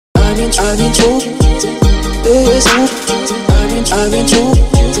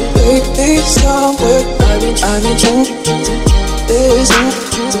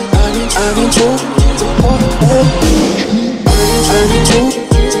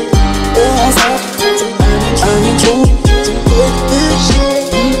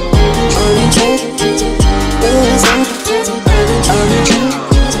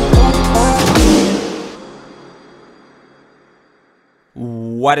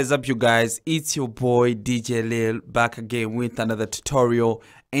What is up, you guys? It's your boy DJ Lil back again with another tutorial,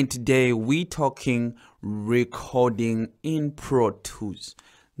 and today we talking recording in Pro Tools.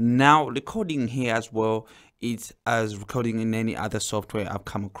 Now recording here as well, it's as recording in any other software I've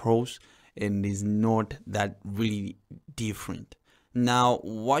come across, and is not that really different. Now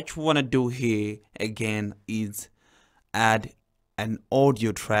what you want to do here again is add an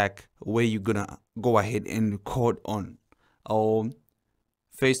audio track where you're gonna go ahead and record on.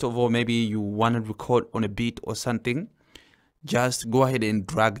 First of all, maybe you want to record on a beat or something. Just go ahead and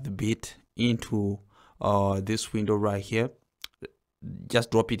drag the beat into this window right here.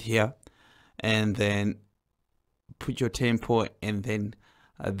 Just drop it here and then put your tempo, and then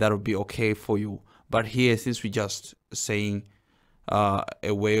that'll be okay for you. But here, since we're just saying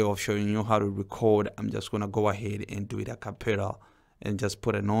a way of showing you how to record, I'm just gonna go ahead and do it a cappella and just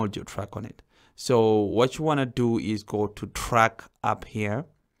put an audio track on it. So what you want to do is go to track up here,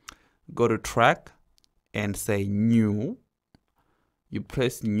 go to track and say new. You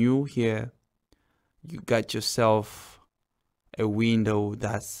press new here, you got yourself a window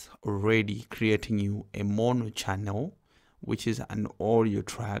that's already creating you a mono channel, which is an audio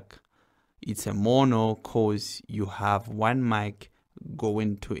track. It's a mono cause you have one mic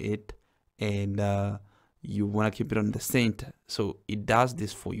going to it, and you want to keep it on the center, so it does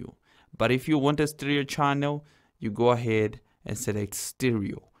this for you. But if you want a stereo channel, you go ahead and select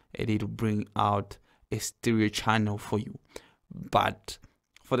stereo, and it'll bring out a stereo channel for you. But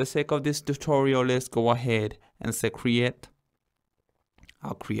for the sake of this tutorial, let's go ahead and say create.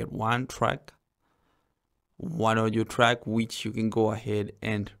 I'll create one track, one audio track, which you can go ahead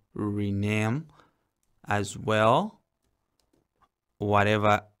and rename as well,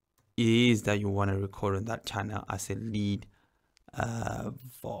 whatever it is that you want to record on that channel as a lead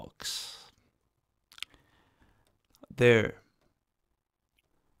Vox. There.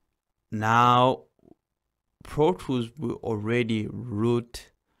 Now Pro Tools will already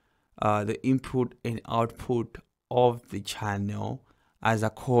route the input and output of the channel as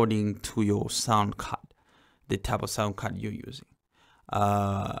according to your sound card, the type of sound card you're using.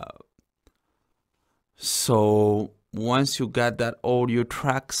 So once you got that audio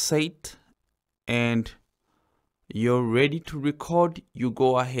track set and you're ready to record, you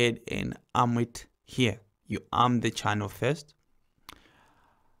go ahead and arm it here. You arm the channel first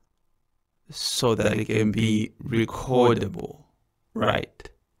so that it can be recordable, right?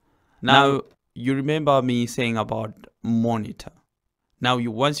 Now you remember me saying about monitor. Now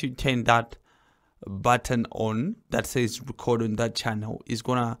once you turn that button on that says record on that channel, it's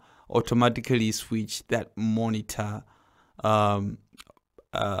gonna automatically switch that monitor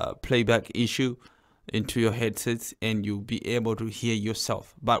playback issue into your headsets, and you'll be able to hear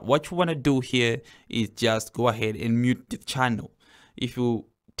yourself. But what you want to do here is just go ahead and mute the channel. If you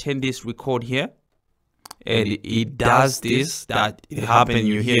turn this record here and it does this, that it happen,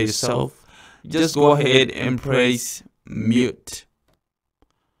 you hear yourself, just go ahead and press mute.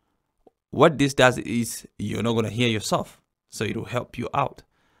 What this does is you're not going to hear yourself, so it will help you out.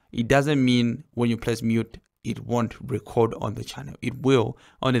 It doesn't mean when you press mute it won't record on the channel. It will,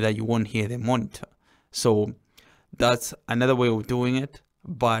 only that you won't hear the monitor. So that's another way of doing it.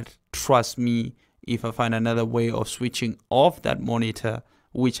 But trust me, if I find another way of switching off that monitor,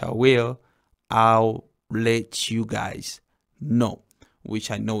 which I will, I'll let you guys know, which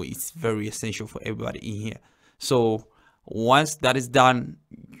I know is very essential for everybody in here. So once that is done,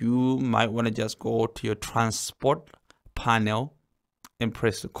 you might want to just go to your transport panel and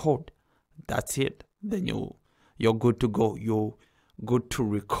press the code. That's it. Then you're good to go. You're good to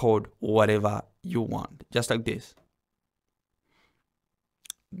record whatever you want, just like this.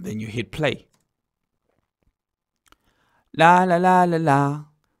 Then you hit play. La la la la la,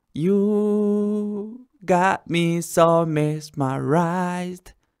 you got me so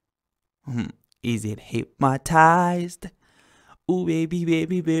mesmerized. Is it hypnotized? Ooh, baby,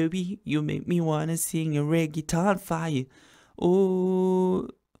 baby, baby, you make me wanna sing a reggaeton fire. Ooh,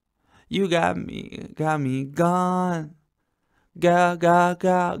 you got me gone.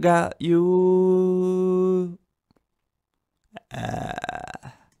 Got you.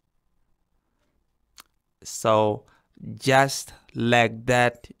 So just like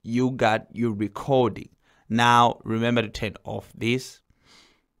that, you got your recording. Now remember to turn off this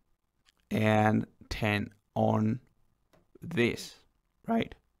and turn on this,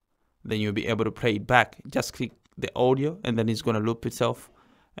 right? Then you'll be able to play it back. Just click the audio and then it's gonna loop itself,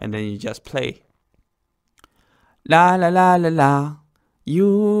 and then you just play. La la la la la,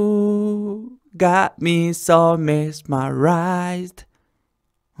 you got me so mesmerized.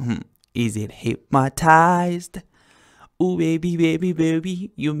 Is it hypnotized? Ooh, baby, baby,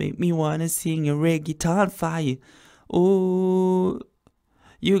 baby, you make me wanna sing a reggaeton fire. Ooh,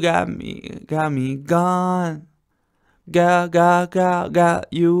 you got me gone. Got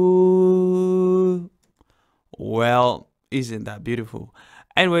you. Well, isn't that beautiful?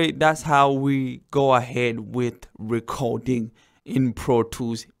 Anyway, that's how we go ahead with recording in Pro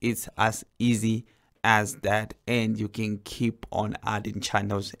Tools. It's as easy as that, and you can keep on adding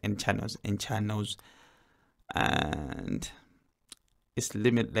channels and channels and channels, and it's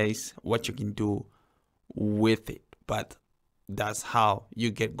limitless what you can do with it. But that's how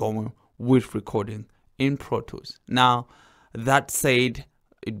you get going with recording in Pro Tools. Now, that said,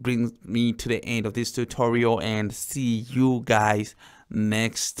 it brings me to the end of this tutorial, and see you guys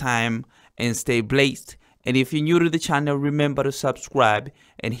next time, and stay blessed. And if you're new to the channel, remember to subscribe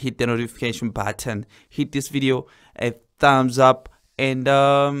and hit the notification button. Hit this video a thumbs up, and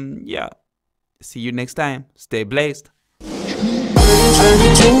yeah, see you next time. Stay blessed. I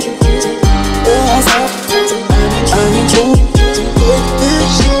need you.